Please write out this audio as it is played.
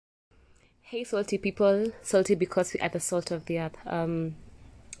Hey, salty people, salty because we are the salt of the earth. I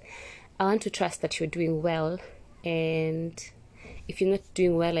want to trust that you're doing well, and if you're not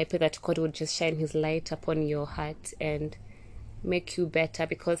doing well, I pray that God would just shine His light upon your heart and make you better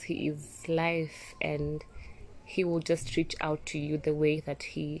because He is life, and He will just reach out to you the way that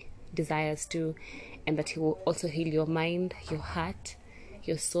He desires to, and that He will also heal your mind, your heart,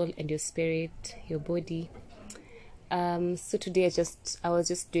 your soul, and your spirit, your body. So today I was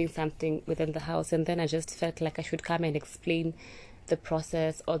just doing something within the house, and then I just felt like I should come and explain the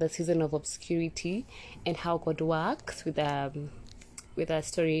process or the season of obscurity and how God works with a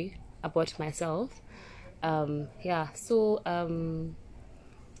story about myself. I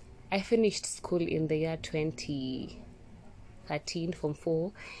finished school in the year 2013 from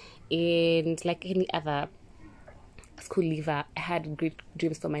 4, and like any other school leaver, I had great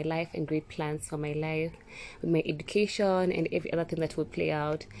dreams for my life and great plans for my life with my education and every other thing that would play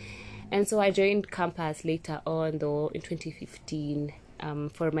out. And so I joined campus later on, though, in 2015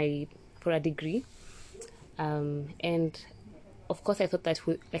 for a degree. And of course, I thought that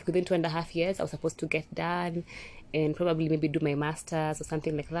within 2.5 years, I was supposed to get done and probably maybe do my master's or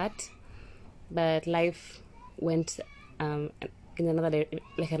something like that. But life went in another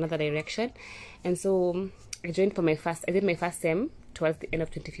direction, and so I did my first sem towards the end of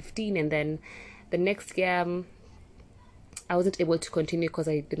 2015, and then the next year I wasn't able to continue because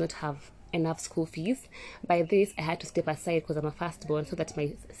I did not have enough school fees. By this, I had to step aside because I'm a firstborn, so that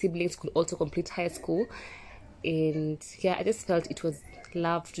my siblings could also complete high school. And yeah, I just felt it was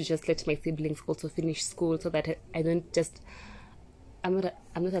love to just let my siblings also finish school, so that I don't just I'm not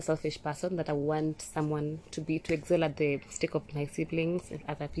a selfish person that I want someone to excel at the stake of my siblings and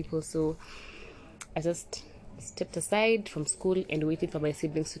other people. So I just stepped aside from school and waited for my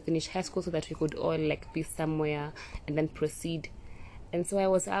siblings to finish high school so that we could all be somewhere and then proceed. And so I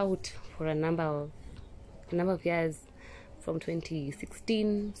was out for a number of years, from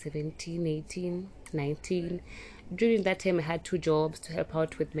 2016, 17, 18, 19. During that time, I had 2 jobs to help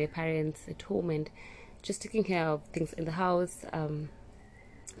out with my parents at home and just taking care of things in the house.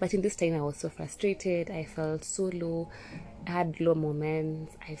 But in this time, I was so frustrated. I felt so low. I had low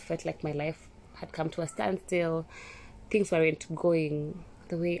moments. I felt like my life had come to a standstill. Things weren't going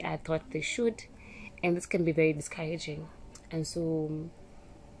the way I thought they should. And this can be very discouraging. And so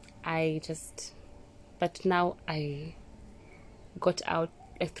but now I got out,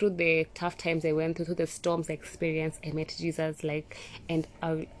 through the tough times I went through the storms I experienced. I met Jesus, and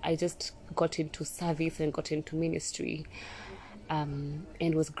I just got into service and got into ministry, and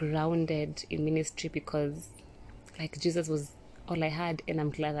was grounded in ministry because Jesus was all I had, and I'm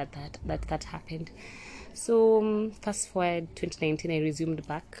glad that happened. So fast forward 2019, I resumed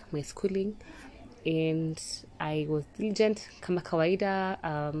back my schooling, and I was diligent kama kawaida.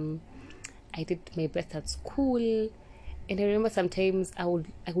 I did my best at school. And I remember sometimes I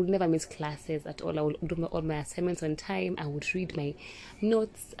would never miss classes at all. I would do all my assignments on time. I would read my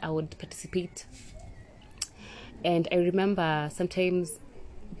notes. I would participate. And I remember sometimes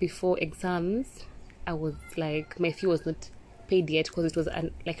before exams, I was my fee was not paid yet because it was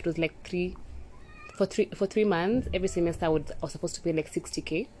for 3 months. Every semester I was supposed to pay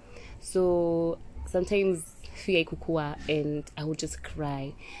 60K. So sometimes fee kukua, and I would just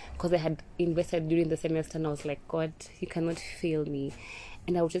cry because I had invested during the semester, and I was like, God, you cannot fail me.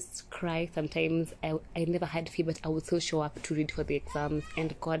 And I would just cry. Sometimes I never had fee, but I would still show up to read for the exams,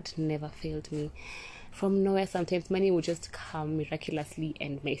 and God never failed me. From nowhere, sometimes money would just come miraculously,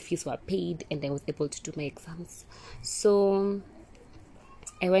 and my fees were paid, and I was able to do my exams. So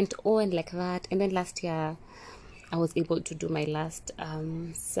I went on like that, and then last year I was able to do my last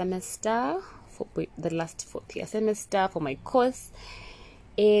semester, for the last 4th-year semester for my course.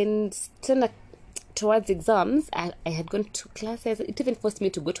 And then towards exams, I had gone to classes. It even forced me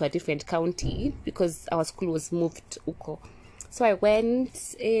to go to a different county because our school was moved to Uko. So I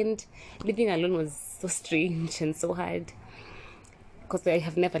went, and living alone was so strange and so hard because I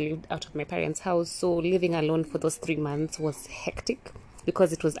have never lived out of my parents' house. So living alone for those 3 months was hectic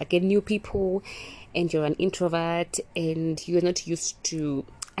because it was, again, new people, and you're an introvert, and you're not used to...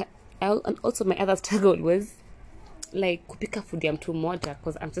 and also my other struggle was kupika food ya mtu mmoja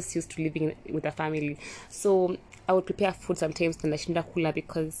because I'm just used to living with a family. So I would prepare food sometimes na nashinda kula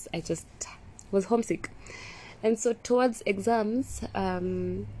because I just was homesick. And so towards exams,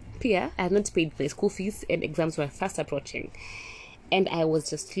 Pia, I had not paid my school fees, and exams were fast approaching. And I was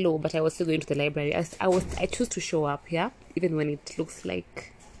just low, but I was still going to the library. I choose to show up, even when it looks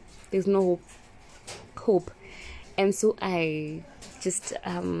like there's no hope. And so I just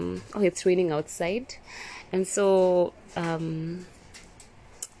it's raining outside, and so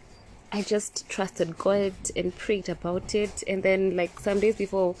I just trusted God and prayed about it. And then, like, some days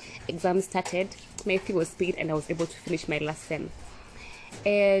before exams started, my fee was paid and I was able to finish my last sem.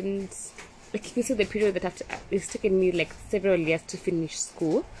 And, like, you can see the period that it's taken me, like, several years to finish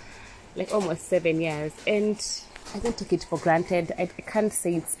school, like, almost 7 years. And I don't take it for granted. I can't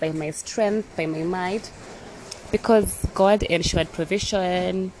say it's by my strength, by my might, because God ensured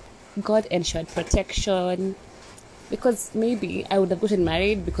provision, God ensured protection. Because maybe I would have gotten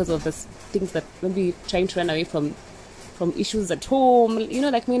married because of the things that maybe trying to run away from issues at home. You know,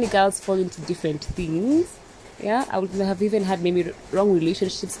 like many girls fall into different things. Yeah, I would have even had maybe wrong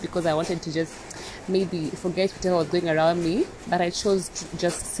relationships because I wanted to just maybe forget whatever was going around me. But I chose to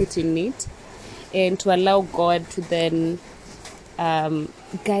just sit in it and to allow God to then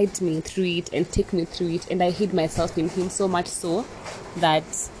guide me through it and take me through it. And I hid myself in Him so much so that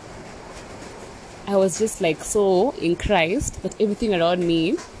I was just like so in Christ that everything around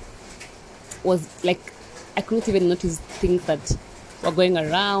me was like I couldn't even notice things that were going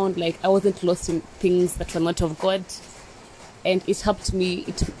around. Like I wasn't lost in things that were not of God, and it helped me.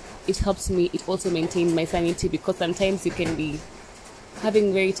 It helps me. It also maintained my sanity because sometimes you can be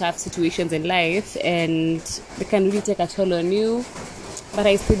having very tough situations in life, and they can really take a toll on you. But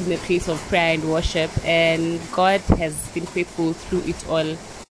I stayed in a place of prayer and worship, and God has been faithful through it all.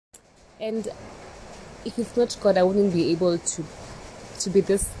 And if it's not God, I wouldn't be able to be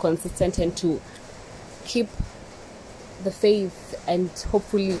this consistent and to keep the faith and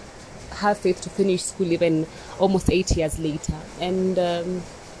hopefully have faith to finish school even almost 8 years later. And I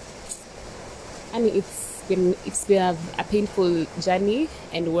mean, it's been a painful journey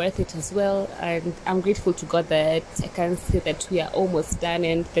and worth it as well. And I'm grateful to God that I can say that we are almost done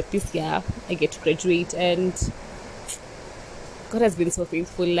and that this year I get to graduate. And God has been so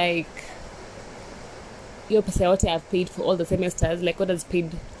faithful. Like, your what I've paid for all the semesters, like God has paid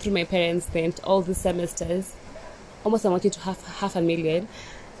through my parents' rent all the semesters, almost amounting to half a million.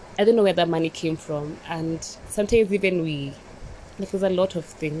 I don't know where that money came from, and sometimes even there's a lot of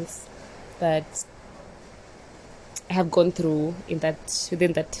things that I have gone through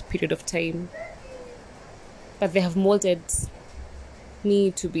within that period of time, but they have molded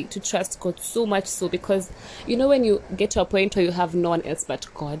me to trust God so much so, because you know when you get to a point where you have no one else but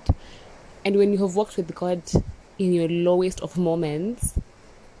God. And when you have worked with God in your lowest of moments,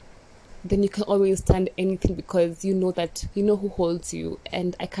 then you can always stand anything because you know that you know who holds you.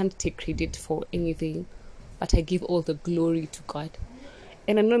 And I can't take credit for anything, but I give all the glory to God.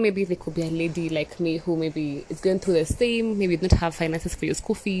 And I know maybe there could be a lady like me who maybe is going through the same, maybe you don't have finances for your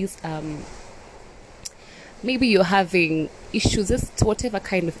school fees. Maybe you're having issues, just whatever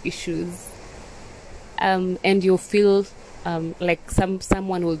kind of issues. And you feel like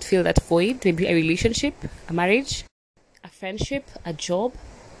someone would fill that void, maybe a relationship, a marriage, a friendship, a job.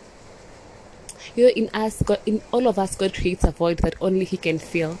 You know, in all of us, God creates a void that only He can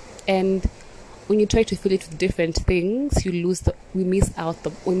fill. And when you try to fill it with different things, we miss out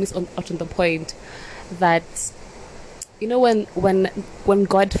on the point that, you know, when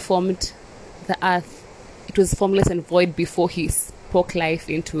God formed the earth, it was formless and void before He spoke life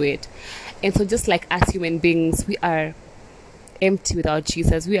into it. And so just like us human beings, we are empty without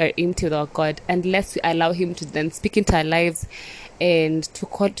Jesus. We are empty without God, unless we allow Him to then speak into our lives and to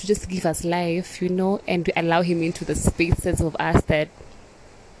just give us life, you know, and we allow Him into the spaces of us that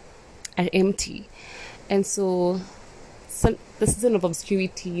are empty. And so the season of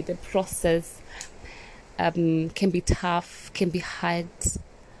obscurity, the process can be tough, can be hard,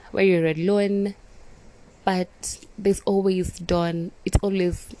 where you're alone. But there's always dawn.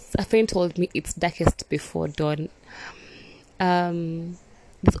 A friend told me it's darkest before dawn.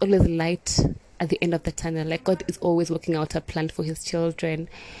 There's always light at the end of the tunnel. Like God is always working out a plan for His children,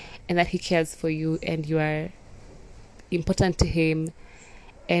 and that He cares for you and you are important to Him.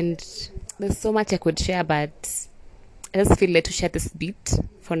 And there's so much I could share, but I just feel led to share this bit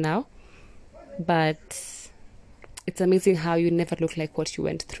for now. But it's amazing how you never look like what you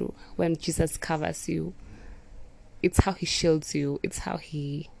went through when Jesus covers you. It's how He shields you. It's how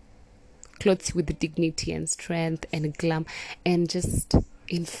He clothes you with the dignity and strength and glam, and just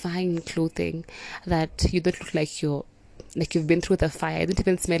in fine clothing that you don't look like you've been through the fire. I don't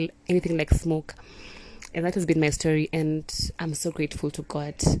even smell anything like smoke. And that has been my story, and I'm so grateful to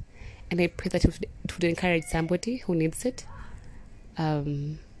God. And I pray that it would encourage somebody who needs it,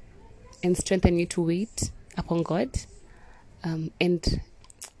 and strengthen you to wait upon God, and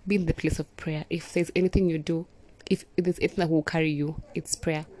be in the place of prayer. If there's anything you do, if there's anything that will carry you, it's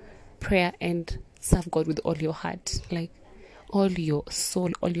prayer. Prayer, and serve God with all your heart, like all your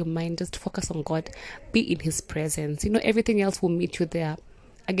soul, all your mind. Just focus on God. Be in His presence. You know, everything else will meet you there.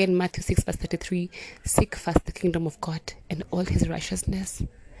 Again, Matthew 6 verse 33, seek first the kingdom of God and all his righteousness,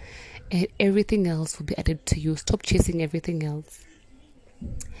 and everything else will be added to you. Stop chasing everything else.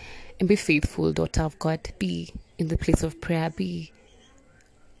 And be faithful, daughter of God. Be in the place of prayer. Be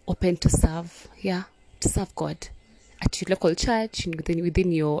open to serve. To serve God. At your local church,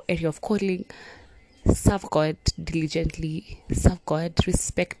 within your area of calling, serve God diligently. Serve God.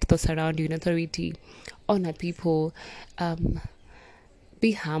 Respect those around you in authority. Honor people.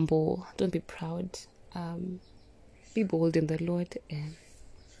 Be humble. Don't be proud. Be bold in the Lord. And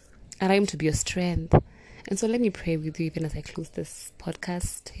allow him to be your strength. And so let me pray with you even as I close this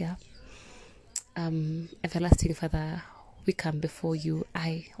podcast. Everlasting Father, we come before you.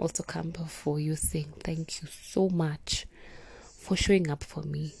 I also come before you saying thank you so much for showing up for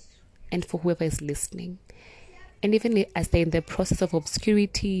me and for whoever is listening. And even as they're in the process of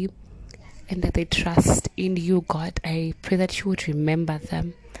obscurity and that they trust in you, God, I pray that you would remember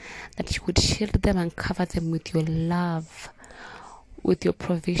them, that you would shield them and cover them with your love, with your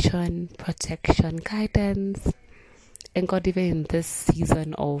provision, protection, guidance. And God, even in this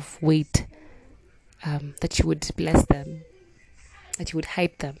season of wait, that you would bless them, that you would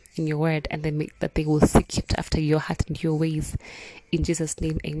hide them in your word, and then that they will seek it after your heart and your ways. In Jesus'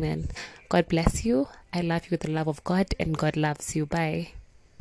 name, amen. God bless you. I love you with the love of God, and God loves you. Bye.